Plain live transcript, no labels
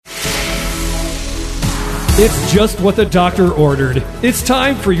It's just what the doctor ordered. It's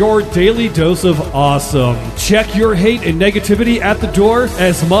time for your daily dose of awesome. Check your hate and negativity at the door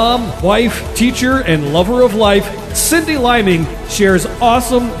as mom, wife, teacher, and lover of life, Cindy Liming shares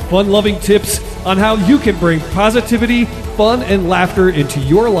awesome, fun-loving tips on how you can bring positivity, fun, and laughter into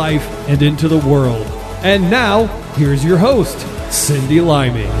your life and into the world. And now, here's your host, Cindy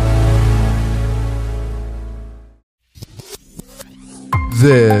Liming.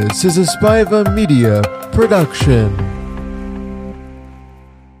 This is a Spiva Media production.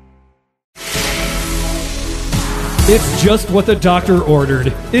 It's just what the doctor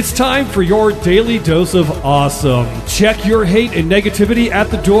ordered. It's time for your daily dose of awesome. Check your hate and negativity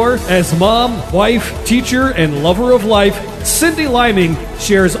at the door as mom, wife, teacher, and lover of life, Cindy Liming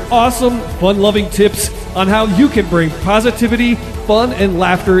shares awesome, fun-loving tips on how you can bring positivity, fun, and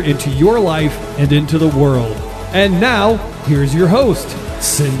laughter into your life and into the world. And now, here's your host,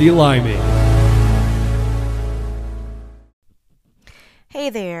 Cindy Liming. Hey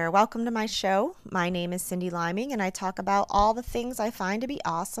there, welcome to my show. My name is Cindy Liming, and I talk about all the things I find to be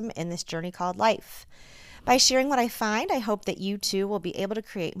awesome in this journey called life. By sharing what I find, I hope that you too will be able to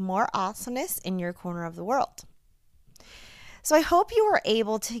create more awesomeness in your corner of the world. So I hope you were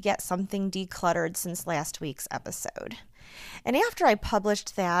able to get something decluttered since last week's episode. And after I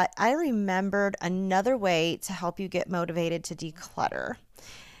published that, I remembered another way to help you get motivated to declutter.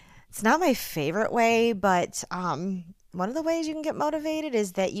 It's not my favorite way, but one of the ways you can get motivated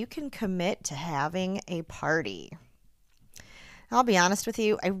is that you can commit to having a party. I'll be honest with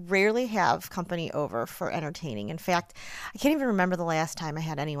you, I rarely have company over for entertaining. In fact, I can't even remember the last time I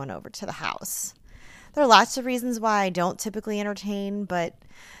had anyone over to the house. There are lots of reasons why I don't typically entertain, but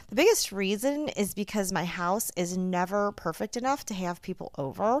the biggest reason is because my house is never perfect enough to have people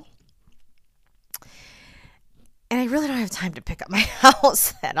over. And I really don't have time to pick up my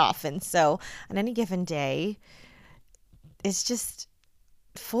house that often. So on any given day, it's just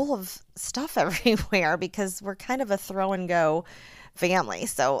full of stuff everywhere because we're kind of a throw and go family.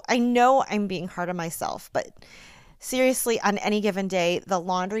 So I know I'm being hard on myself, but seriously, on any given day, the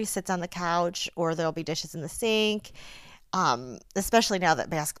laundry sits on the couch or there'll be dishes in the sink, especially now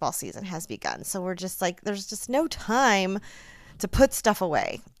that basketball season has begun. So we're just like, there's just no time to put stuff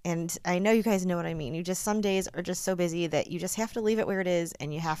away. And I know you guys know what I mean. Some days are just so busy that you just have to leave it where it is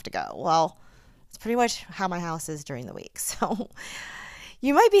and you have to go. Well, it's pretty much how my house is during the week. So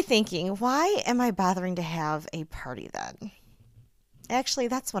you might be thinking, why am I bothering to have a party then? Actually,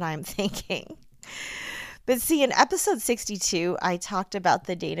 that's what I'm thinking. But see, in episode 62, I talked about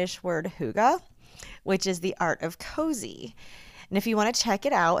the Danish word hygge, which is the art of cozy. And if you want to check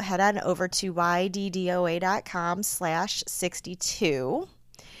it out, head on over to yddoa.com/62.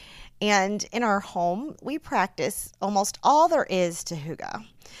 And in our home, we practice almost all there is to hygge.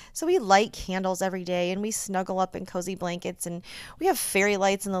 So we light candles every day and we snuggle up in cozy blankets and we have fairy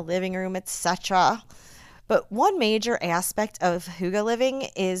lights in the living room, etc. But one major aspect of hygge living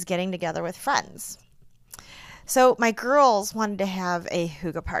is getting together with friends. So my girls wanted to have a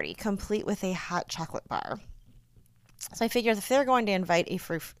hygge party, complete with a hot chocolate bar. So I figured if they're going to invite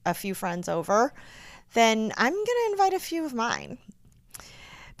a few friends over, then I'm going to invite a few of mine.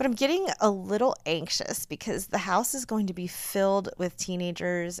 But I'm getting a little anxious because the house is going to be filled with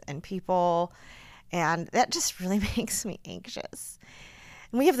teenagers and people, and that just really makes me anxious.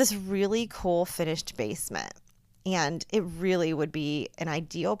 And we have this really cool finished basement, and it really would be an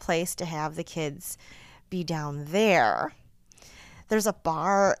ideal place to have the kids be down there. There's a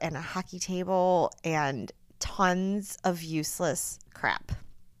bar and a hockey table and tons of useless crap.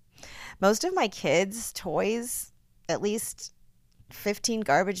 Most of my kids' toys, at least 15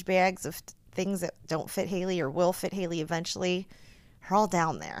 garbage bags of things that don't fit Haley or will fit Haley eventually, are all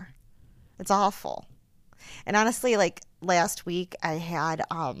down there. It's awful. And honestly, like last week, I had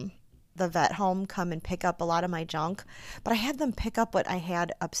the vet home come and pick up a lot of my junk, but I had them pick up what I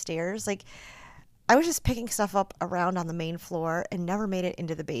had upstairs. Like, I was just picking stuff up around on the main floor and never made it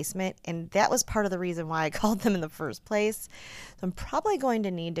into the basement. And that was part of the reason why I called them in the first place. So I'm probably going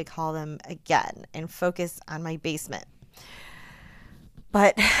to need to call them again and focus on my basement.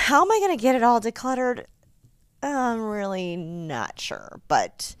 But how am I going to get it all decluttered? I'm really not sure.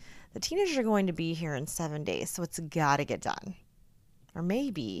 But the teenagers are going to be here in 7 days, so it's got to get done. Or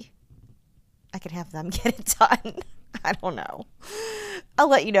maybe I could have them get it done. I don't know. I'll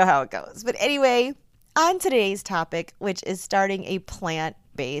let you know how it goes. But anyway, on today's topic, which is starting a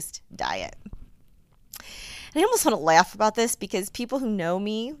plant-based diet. And I almost want to laugh about this because people who know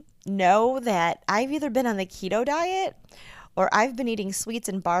me know that I've either been on the keto diet or I've been eating sweets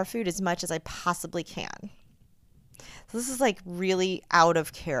and bar food as much as I possibly can. So this is like really out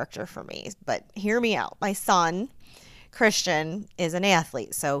of character for me, but hear me out. My son, Christian, is an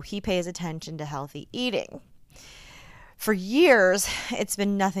athlete, so he pays attention to healthy eating. For years, it's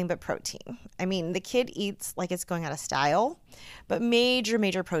been nothing but protein. I mean, the kid eats like it's going out of style, but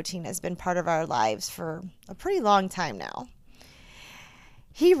major protein has been part of our lives for a pretty long time now.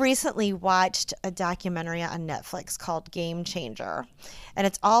 He recently watched a documentary on Netflix called Game Changer, and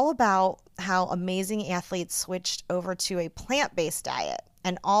it's all about how amazing athletes switched over to a plant-based diet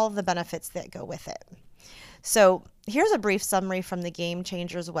and all of the benefits that go with it. So here's a brief summary from the Game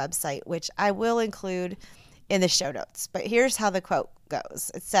Changers website, which I will include in the show notes. But here's how the quote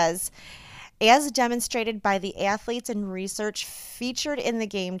goes. It says, as demonstrated by the athletes and research featured in the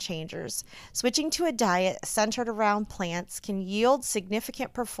Game Changers, switching to a diet centered around plants can yield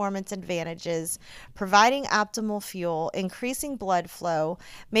significant performance advantages, providing optimal fuel, increasing blood flow,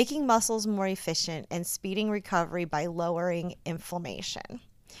 making muscles more efficient, and speeding recovery by lowering inflammation.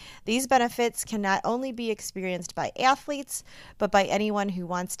 These benefits can not only be experienced by athletes, but by anyone who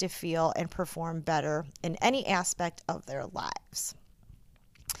wants to feel and perform better in any aspect of their lives.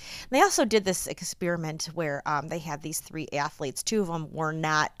 They also did this experiment where they had these 3 athletes. 2 of them were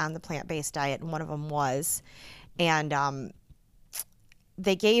not on the plant-based diet, and one of them was. And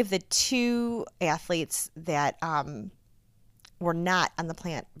they gave the 2 athletes that were not on the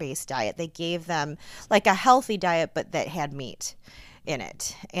plant-based diet, they gave them like a healthy diet, but that had meat in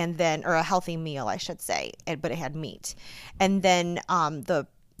it, and then, or a healthy meal, I should say, but it had meat. And then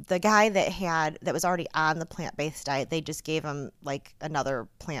the guy that was already on the plant-based diet, they just gave him like another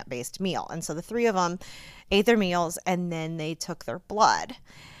plant-based meal. And so the 3 of them ate their meals, and then they took their blood.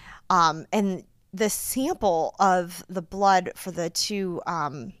 And the sample of the blood for the two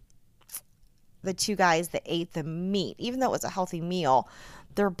guys that ate the meat, even though it was a healthy meal,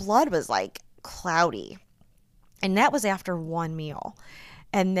 their blood was like cloudy. And that was after one meal.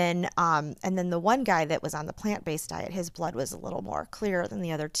 And then the one guy that was on the plant-based diet, his blood was a little more clear than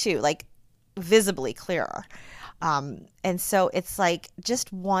the other 2, like visibly clearer. And so it's like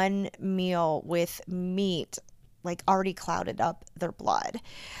just one meal with meat like already clouded up their blood.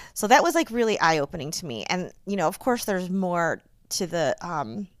 So that was like really eye-opening to me. And, you know, of course there's more to the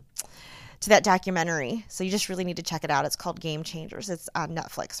to that documentary. So you just really need to check it out. It's called Game Changers. It's on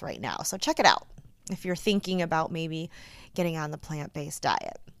Netflix right now. So check it out if you're thinking about maybe getting on the plant-based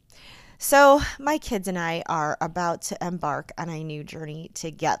diet. So my kids and I are about to embark on a new journey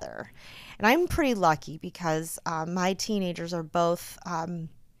together. And I'm pretty lucky because my teenagers are both,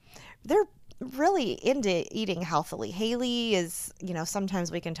 they're really into eating healthily. Haley is, you know,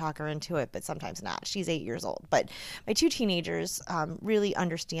 sometimes we can talk her into it, but sometimes not. She's 8 years old. But my 2 teenagers really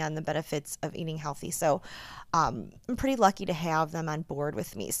understand the benefits of eating healthy. So I'm pretty lucky to have them on board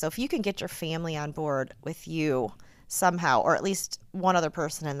with me. So if you can get your family on board with you somehow, or at least one other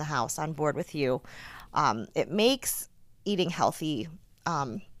person in the house on board with you, it makes eating healthy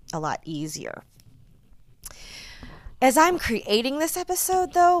a lot easier. As I'm creating this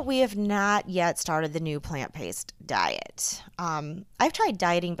episode, though, we have not yet started the new plant-based diet. I've tried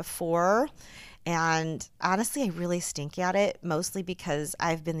dieting before, and honestly, I really stink at it, mostly because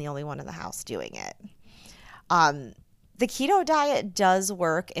I've been the only one in the house doing it. The keto diet does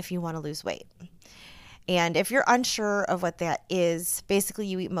work if you want to lose weight. And if you're unsure of what that is, basically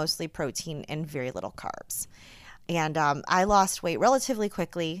you eat mostly protein and very little carbs. And I lost weight relatively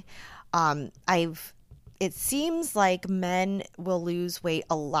quickly. It seems like men will lose weight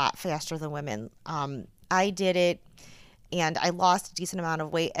a lot faster than women. I did it, and I lost a decent amount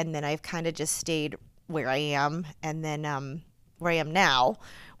of weight, and then I've kind of just stayed where I am, and then where I am now,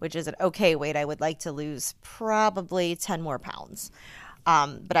 which is an okay weight. I would like to lose probably 10 more pounds.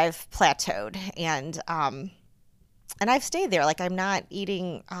 But I've plateaued, and I've stayed there. Like I'm not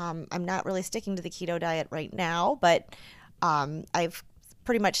eating, I'm not really sticking to the keto diet right now, but I've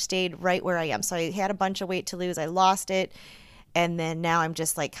pretty much stayed right where I am. So I had a bunch of weight to lose. I lost it. And then now I'm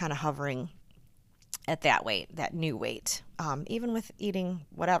just like kind of hovering at that weight, that new weight, even with eating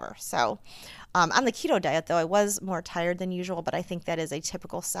whatever. So on the keto diet, though, I was more tired than usual, but I think that is a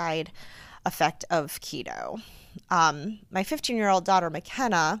typical side effect of keto. My 15-year-old daughter,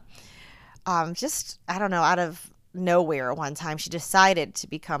 McKenna, just, I don't know, out of nowhere one time, she decided to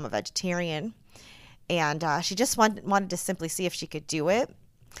become a vegetarian. And she just wanted to simply see if she could do it.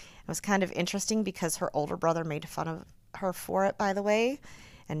 It was kind of interesting because her older brother made fun of her for it, by the way.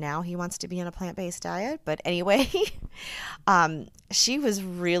 And now he wants to be on a plant-based diet. But anyway, she was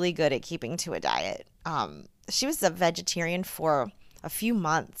really good at keeping to a diet. She was a vegetarian for a few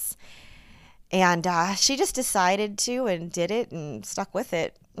months. And she just decided to and did it and stuck with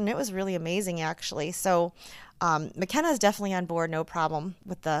it. And it was really amazing, actually. So McKenna is definitely on board, no problem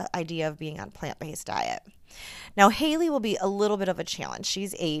with the idea of being on a plant-based diet. Now, Haley will be a little bit of a challenge.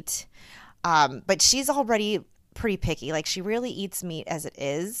 She's 8, but she's already pretty picky. Like, she really eats meat as it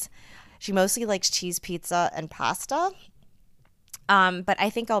is. She mostly likes cheese pizza and pasta. But I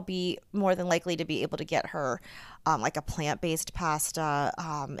think I'll be more than likely to be able to get her like a plant-based pasta,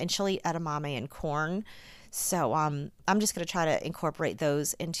 and she'll eat edamame and corn. So I'm just going to try to incorporate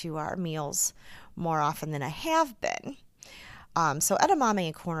those into our meals more often than I have been. So edamame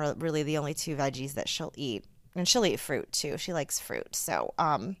and corn are really the only 2 veggies that she'll eat. And she'll eat fruit too. She likes fruit. So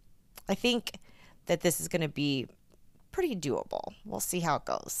I think that this is going to be pretty doable. We'll see how it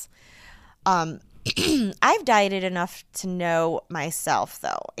goes. I've dieted enough to know myself,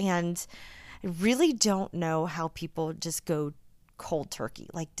 though, and I really don't know how people just go cold turkey,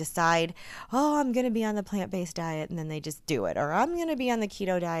 like decide, oh, I'm going to be on the plant-based diet, and then they just do it, or I'm going to be on the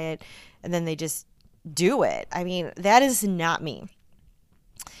keto diet, and then they just do it. I mean, that is not me.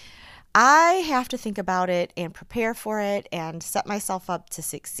 I have to think about it and prepare for it and set myself up to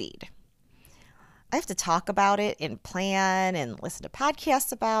succeed. I have to talk about it and plan and listen to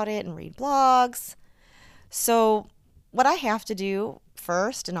podcasts about it and read blogs. So what I have to do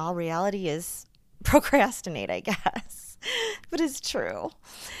first in all reality is procrastinate, I guess. But it's true.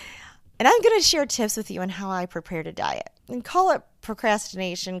 And I'm going to share tips with you on how I prepare to diet. And call it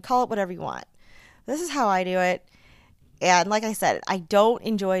procrastination, call it whatever you want. This is how I do it. And like I said, I don't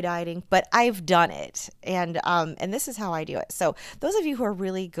enjoy dieting, but I've done it. And this is how I do it. So those of you who are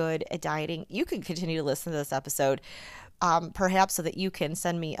really good at dieting, you can continue to listen to this episode, perhaps so that you can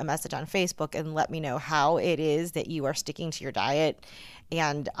send me a message on Facebook and let me know how it is that you are sticking to your diet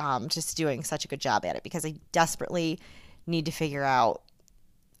and just doing such a good job at it, because I desperately need to figure out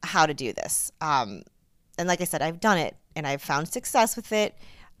how to do this. And like I said, I've done it and I've found success with it.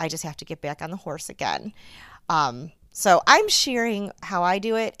 I just have to get back on the horse again. So I'm sharing how I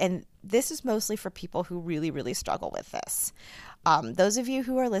do it, and this is mostly for people who really, really struggle with this. Those of you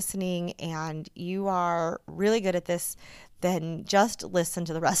who are listening and you are really good at this, then just listen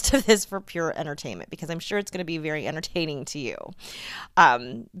to the rest of this for pure entertainment, because I'm sure it's going to be very entertaining to you.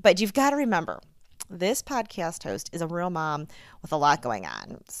 But you've got to remember, this podcast host is a real mom with a lot going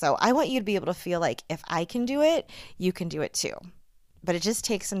on. So I want you to be able to feel like if I can do it, you can do it too. But it just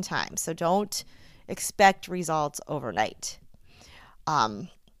takes some time. So don't expect results overnight. But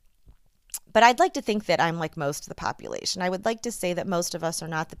I'd like to think that I'm like most of the population. I would like to say that most of us are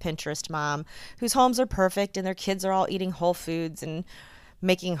not the Pinterest mom whose homes are perfect and their kids are all eating whole foods and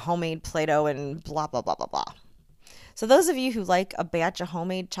making homemade Play-Doh and blah, blah, blah, blah, blah. So those of you who like a batch of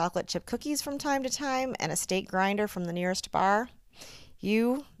homemade chocolate chip cookies from time to time and a steak grinder from the nearest bar,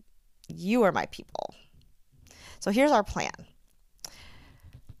 you are my people. So here's our plan.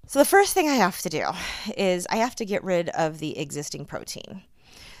 So the first thing I have to do is I have to get rid of the existing protein.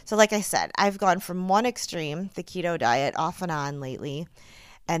 So like I said, I've gone from one extreme, the keto diet, off and on lately.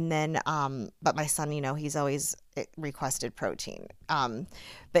 And then, but my son, he's always requested protein.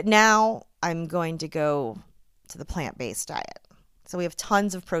 But now I'm going to go to the plant-based diet. So we have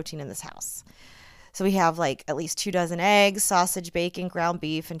tons of protein in this house. So we have like at least 24 eggs, sausage, bacon, ground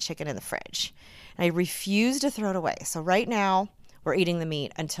beef, and chicken in the fridge. And I refuse to throw it away. So right now, we're eating the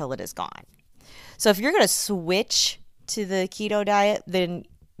meat until it is gone. So if you're going to switch to the keto diet, then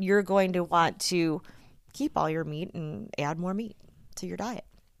you're going to want to keep all your meat and add more meat to your diet.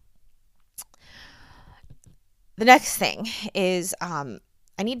 The next thing is I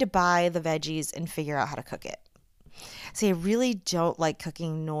need to buy the veggies and figure out how to cook it. See, I really don't like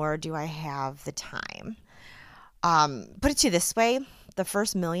cooking, nor do I have the time. Put it to you this way, the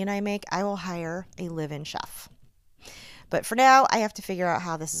first million I make, I will hire a live-in chef. But for now, I have to figure out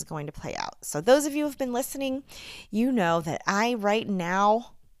how this is going to play out. So those of you who have been listening, you know that I, right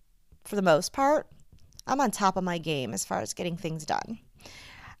now, for the most part, I'm on top of my game as far as getting things done.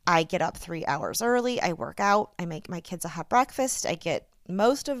 I get up 3 hours early. I work out. I make my kids a hot breakfast. I get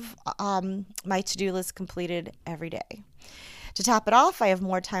most of my to-do list completed every day. To top it off, I have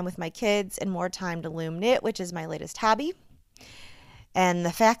more time with my kids and more time to loom knit, which is my latest hobby. And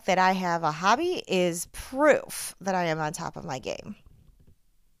the fact that I have a hobby is proof that I am on top of my game.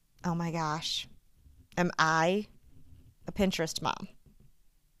 Oh my gosh. Am I a Pinterest mom?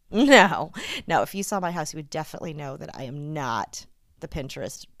 No. If you saw my house, you would definitely know that I am not the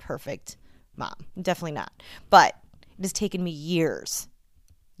Pinterest perfect mom. Definitely not. But it has taken me years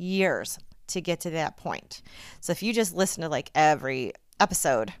to get to that point. So if you just listen to like every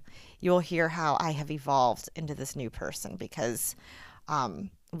episode, you'll hear how I have evolved into this new person, because it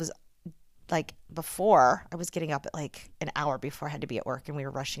was like before, I was getting up at like an hour before I had to be at work, and we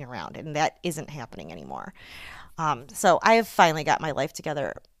were rushing around, and that isn't happening anymore. So I have finally got my life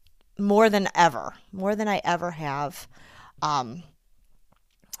together more than I ever have.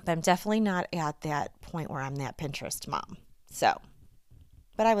 But I'm definitely not at that point where I'm that Pinterest mom. So,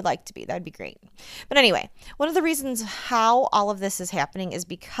 but I would like to be. That would be great. But anyway, one of the reasons how all of this is happening is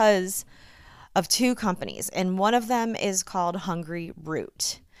because of two companies, and one of them is called Hungry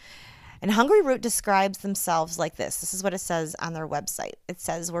Root. And Hungry Root describes themselves like this. This is what it says on their website. It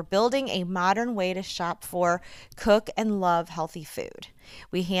says, "We're building a modern way to shop for, cook, and love healthy food.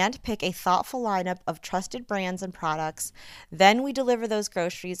 We handpick a thoughtful lineup of trusted brands and products. Then we deliver those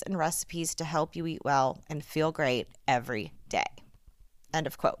groceries and recipes to help you eat well and feel great every day." End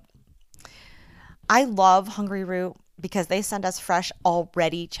of quote. I love Hungry Root because they send us fresh,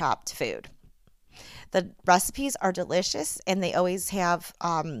 already chopped food. The recipes are delicious, and they always have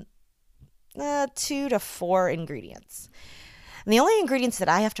 2 to 4 ingredients. And the only ingredients that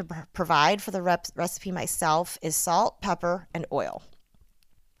I have to provide for the recipe myself is salt, pepper, and oil.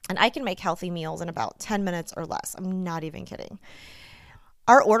 And I can make healthy meals in about 10 minutes or less. I'm not even kidding.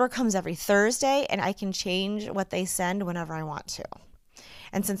 Our order comes every Thursday, and I can change what they send whenever I want to.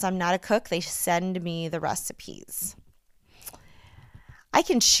 And since I'm not a cook, they send me the recipes. I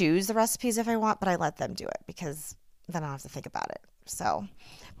can choose the recipes if I want, but I let them do it because then I don't have to think about it. So,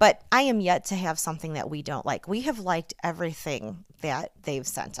 but I am yet to have something that we don't like. We have liked everything that they've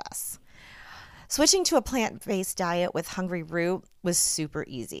sent us. Switching to a plant-based diet with Hungry Root was super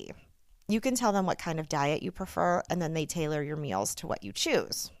easy. You can tell them what kind of diet you prefer, and then they tailor your meals to what you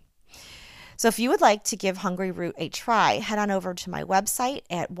choose. So if you would like to give Hungry Root a try, head on over to my website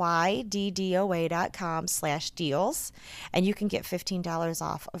at yddoa.com/deals, and you can get $15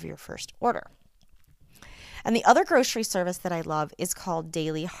 off of your first order. And the other grocery service that I love is called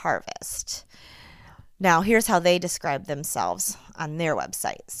Daily Harvest. Now, here's how they describe themselves on their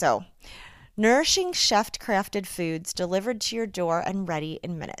website. So, nourishing chef-crafted foods delivered to your door and ready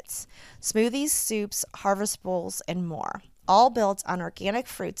in minutes. Smoothies, soups, harvest bowls, and more. All built on organic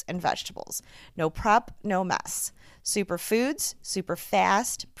fruits and vegetables. No prep, no mess. Superfoods, super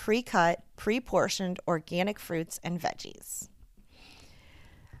fast, pre-cut, pre-portioned organic fruits and veggies.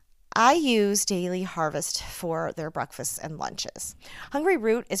 I use Daily Harvest for their breakfasts and lunches. Hungry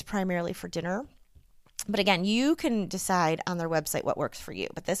Root is primarily for dinner, but again, you can decide on their website what works for you,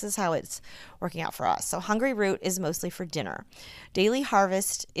 but this is how it's working out for us. So Hungry Root is mostly for dinner. Daily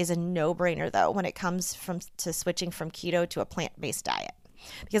Harvest is a no-brainer, though, when it comes to switching from keto to a plant-based diet,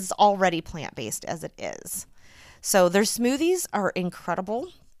 because it's already plant-based as it is. So their smoothies are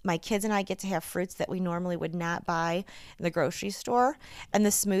incredible. My kids and I get to have fruits that we normally would not buy in the grocery store. And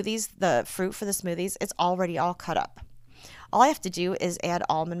the smoothies, the fruit for the smoothies, it's already all cut up. All I have to do is add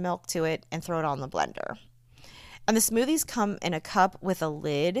almond milk to it and throw it on the blender. And the smoothies come in a cup with a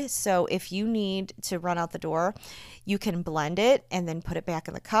lid. So if you need to run out the door, you can blend it and then put it back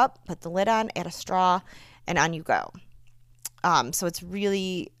in the cup, put the lid on, add a straw, and on you go. So it's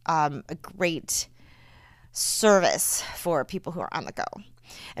really a great service for people who are on the go.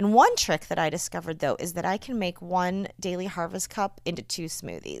 And one trick that I discovered, though, is that I can make one Daily Harvest cup into 2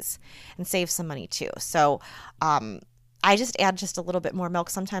 smoothies and save some money, too. So I just add just a little bit more milk.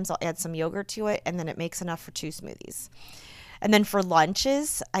 Sometimes I'll add some yogurt to it, and then it makes enough for 2 smoothies. And then for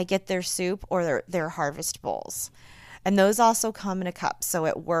lunches, I get their soup or their harvest bowls. And those also come in a cup. So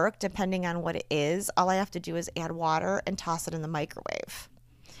at work, depending on what it is, all I have to do is add water and toss it in the microwave.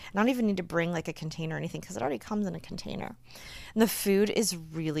 I don't even need to bring like a container or anything because it already comes in a container. And the food is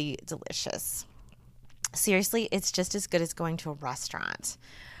really delicious. Seriously, it's just as good as going to a restaurant.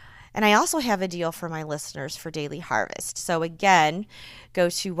 And I also have a deal for my listeners for Daily Harvest. So again, go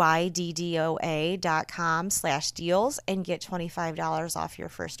to yddoa.com/deals and get $25 off your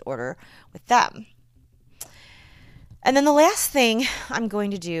first order with them. And then the last thing I'm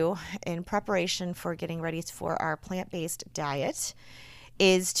going to do in preparation for getting ready for our plant-based diet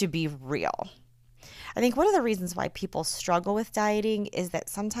is to be real. I think one of the reasons why people struggle with dieting is that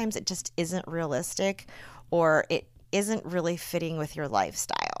sometimes it just isn't realistic or it isn't really fitting with your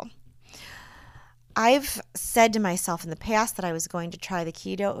lifestyle. I've said to myself in the past that I was going to try the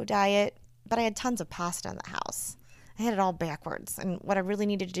keto diet, but I had tons of pasta in the house. I had it all backwards, and what I really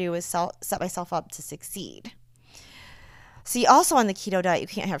needed to do is set myself up to succeed. See, also on the keto diet, you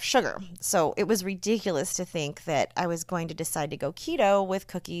can't have sugar. So it was ridiculous to think that I was going to decide to go keto with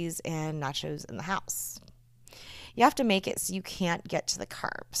cookies and nachos in the house. You have to make it so you can't get to the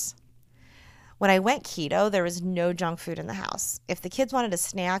carbs. When I went keto, there was no junk food in the house. If the kids wanted a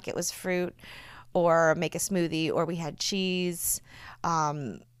snack, it was fruit or make a smoothie, or we had cheese.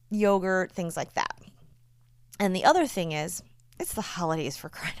 yogurt, things like that. And the other thing is, it's the holidays, for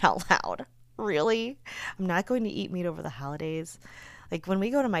crying out loud. Really? I'm not going to eat meat over the holidays. Like when we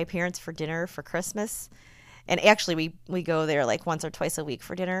go to my parents for dinner for Christmas, and actually we go there like once or twice a week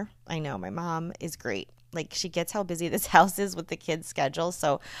for dinner. I know my mom is great. Like she gets how busy this house is with the kids' schedule.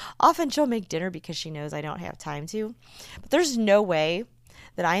 So often she'll make dinner because she knows I don't have time to. But there's no way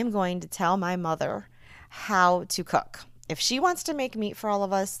that I am going to tell my mother how to cook. If she wants to make meat for all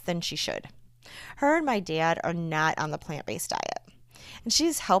of us, then she should. Her and my dad are not on the plant-based diet. And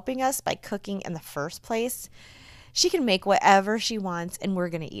she's helping us by cooking in the first place. She can make whatever she wants and we're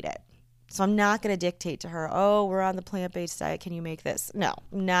going to eat it. So I'm not going to dictate to her, oh, we're on the plant-based diet. Can you make this? No,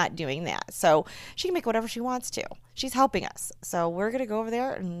 I'm not doing that. So she can make whatever she wants to. She's helping us. So we're going to go over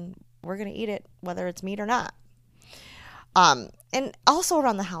there and we're going to eat it, whether it's meat or not. And also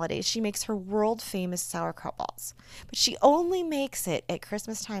around the holidays, she makes her world famous sauerkraut balls, but she only makes it at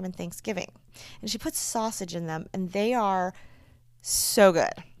Christmas time and Thanksgiving. And she puts sausage in them and they are so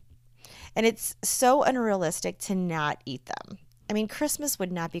good. And it's so unrealistic to not eat them. I mean, Christmas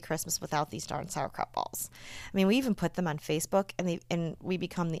would not be Christmas without these darn sauerkraut balls. I mean, we even put them on Facebook and we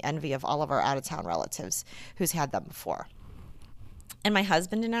become the envy of all of our out-of-town relatives who's had them before. And my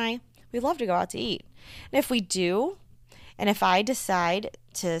husband and I, we love to go out to eat. And if we do, and if I decide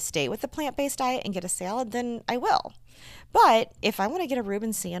to stay with the plant-based diet and get a salad, then I will. But if I want to get a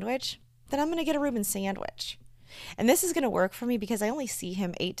Reuben sandwich, then I'm going to get a Reuben sandwich. And this is going to work for me because I only see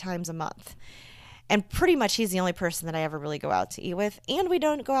him 8 times a month. And pretty much he's the only person that I ever really go out to eat with. And we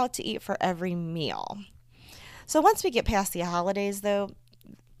don't go out to eat for every meal. So once we get past the holidays, though,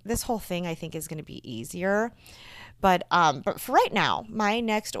 this whole thing I think is going to be easier. But for right now, my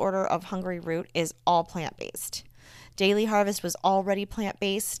next order of Hungry Root is all plant-based. Daily Harvest was already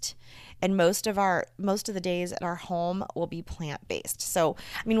plant-based. And most of the days at our home will be plant-based. So,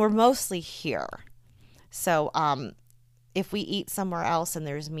 I mean, we're mostly here. So if we eat somewhere else and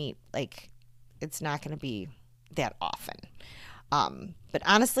there's meat, like, it's not going to be that often. But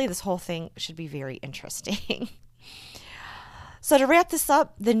honestly, this whole thing should be very interesting. So to wrap this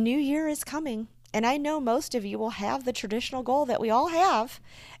up, the new year is coming. And I know most of you will have the traditional goal that we all have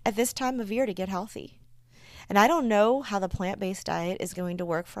at this time of year to get healthy. And I don't know how the plant-based diet is going to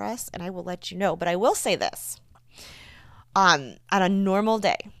work for us, and I will let you know. But I will say this. On a normal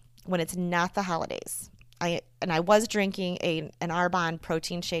day, when it's not the holidays, I was drinking an Arbonne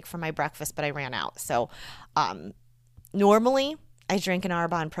protein shake for my breakfast, but I ran out. So normally I drink an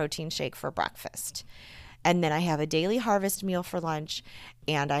Arbonne protein shake for breakfast. And then I have a Daily Harvest meal for lunch,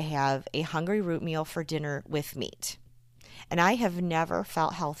 and I have a Hungry Root meal for dinner with meat. And I have never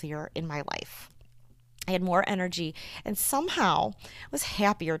felt healthier in my life. I had more energy and somehow was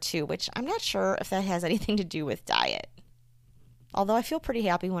happier too, which I'm not sure if that has anything to do with diet. Although I feel pretty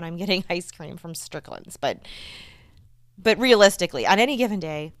happy when I'm getting ice cream from Strickland's. But realistically, on any given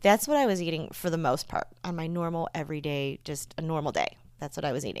day, that's what I was eating for the most part. On my normal, everyday, just a normal day. That's what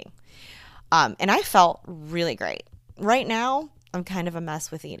I was eating. And I felt really great. Right now, I'm kind of a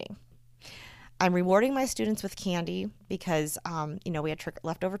mess with eating. I'm rewarding my students with candy because, we had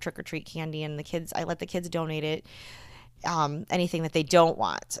leftover trick-or-treat candy, and I let the kids donate it. Anything that they don't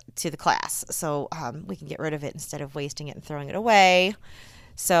want to the class. So we can get rid of it instead of wasting it and throwing it away.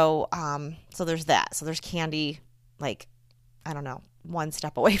 So there's that. So there's candy, like, I don't know, one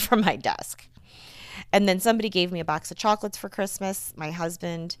step away from my desk. And then somebody gave me a box of chocolates for Christmas. My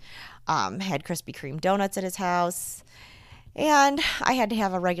husband had Krispy Kreme donuts at his house. And I had to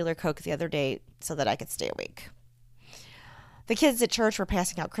have a regular Coke the other day so that I could stay awake. The kids at church were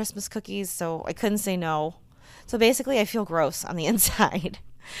passing out Christmas cookies, so I couldn't say no. So basically, I feel gross on the inside.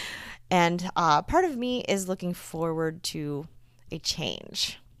 And part of me is looking forward to a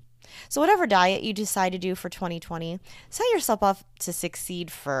change. So whatever diet you decide to do for 2020, set yourself up to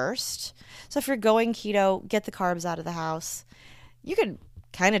succeed first. So if you're going keto, get the carbs out of the house. You could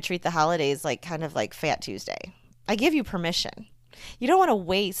kind of treat the holidays like Fat Tuesday. I give you permission. You don't want to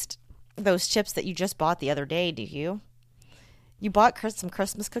waste those chips that you just bought the other day, do you? You bought some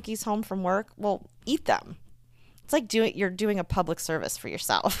Christmas cookies home from work? Well, eat them. It's like you're doing a public service for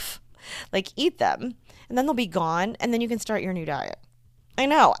yourself. Like, eat them, and then they'll be gone, and then you can start your new diet. I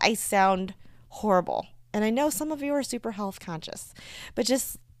know, I sound horrible, and I know some of you are super health conscious, but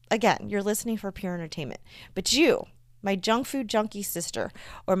just, again, you're listening for pure entertainment. But you, my junk food junkie sister,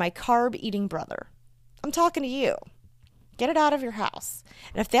 or my carb eating brother, I'm talking to you. Get it out of your house.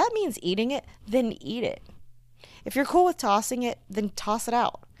 And if that means eating it, then eat it. If you're cool with tossing it, then toss it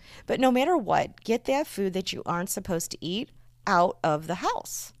out. But no matter what, get that food that you aren't supposed to eat out of the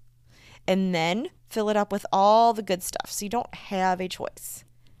house. And then fill it up with all the good stuff so you don't have a choice.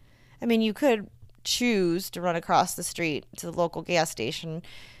 I mean, you could choose to run across the street to the local gas station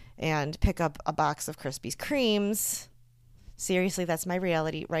and pick up a box of Krispy Kremes. Seriously, that's my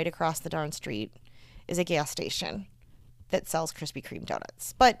reality. Right across the darn street is a gas station that sells Krispy Kreme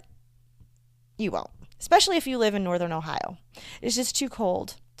donuts. But you won't, especially if you live in northern Ohio. It's just too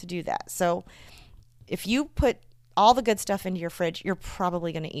cold to do that. So if you put all the good stuff into your fridge, you're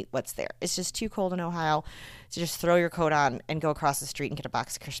probably going to eat what's there. It's just too cold in Ohio to just throw your coat on and go across the street and get a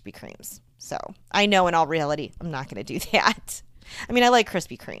box of Krispy Kremes. So I know in all reality, I'm not going to do that. I mean, I like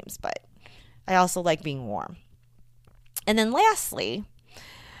Krispy Kremes, but I also like being warm. And then lastly,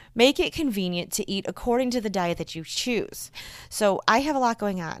 make it convenient to eat according to the diet that you choose. So I have a lot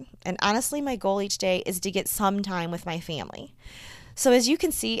going on. And honestly, my goal each day is to get some time with my family. So as you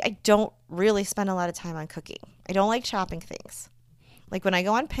can see, I don't really spend a lot of time on cooking. I don't like chopping things. Like when I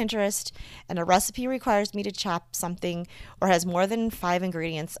go on Pinterest and a recipe requires me to chop something or has more than 5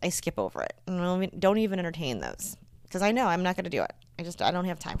 ingredients, I skip over it. And don't even entertain those because I know I'm not going to do it. I don't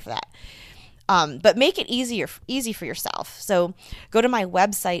have time for that. But make it easy for yourself. So go to my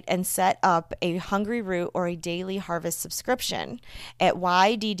website and set up a Hungry Root or a Daily Harvest subscription at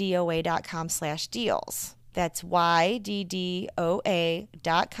yddoa.com/deals. That's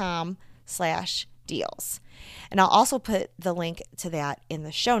yddoa.com/deals. And I'll also put the link to that in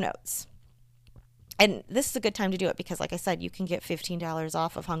the show notes. And this is a good time to do it because, like I said, you can get $15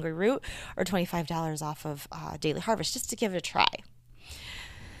 off of Hungry Root or $25 off of Daily Harvest just to give it a try.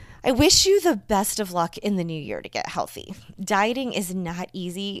 I wish you the best of luck in the new year to get healthy. Dieting is not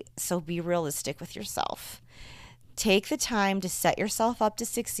easy, so be realistic with yourself. Take the time to set yourself up to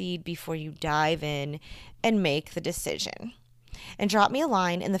succeed before you dive in and make the decision. And drop me a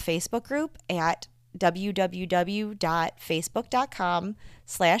line in the Facebook group at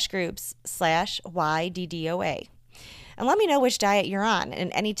www.facebook.com/groups/yddoa. And let me know which diet you're on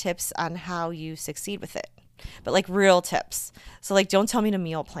and any tips on how you succeed with it. But like real tips. So like don't tell me to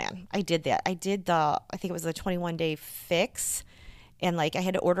meal plan. I did that. I think it was the 21-day fix. And like I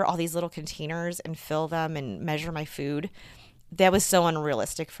had to order all these little containers and fill them and measure my food. That was so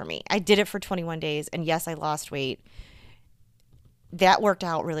unrealistic for me. I did it for 21 days and yes, I lost weight. That worked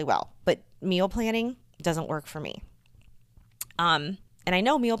out really well. But meal planning doesn't work for me. And I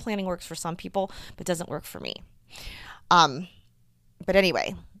know meal planning works for some people, but doesn't work for me. But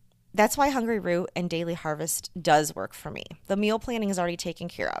anyway, that's why Hungry Root and Daily Harvest does work for me. The meal planning is already taken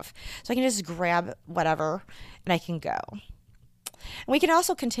care of. So I can just grab whatever and I can go. And we can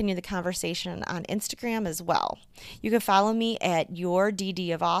also continue the conversation on Instagram as well. You can follow me at Your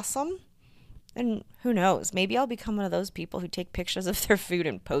DD of Awesome. And who knows, maybe I'll become one of those people who take pictures of their food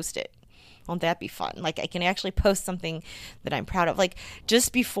and post it. Won't that be fun? Like I can actually post something that I'm proud of. Like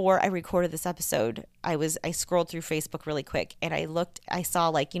just before I recorded this episode, I scrolled through Facebook really quick and I saw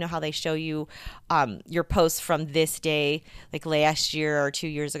like, you know how they show you your posts from this day, like last year or 2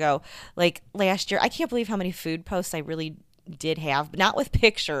 years ago. Like last year, I can't believe how many food posts I really did have, but not with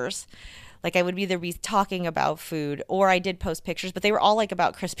pictures. Like I would either be talking about food or I did post pictures, but they were all like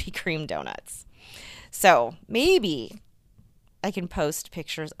about Krispy Kreme donuts. So maybe I can post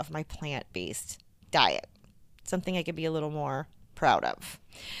pictures of my plant-based diet, something I could be a little more proud of.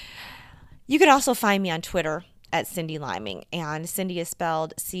 You can also find me on Twitter at Cindy Liming, and Cindy is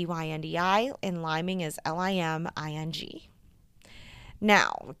spelled CYNDI, and Liming is LIMING.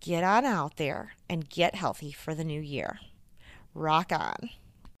 Now, get on out there and get healthy for the new year. Rock on.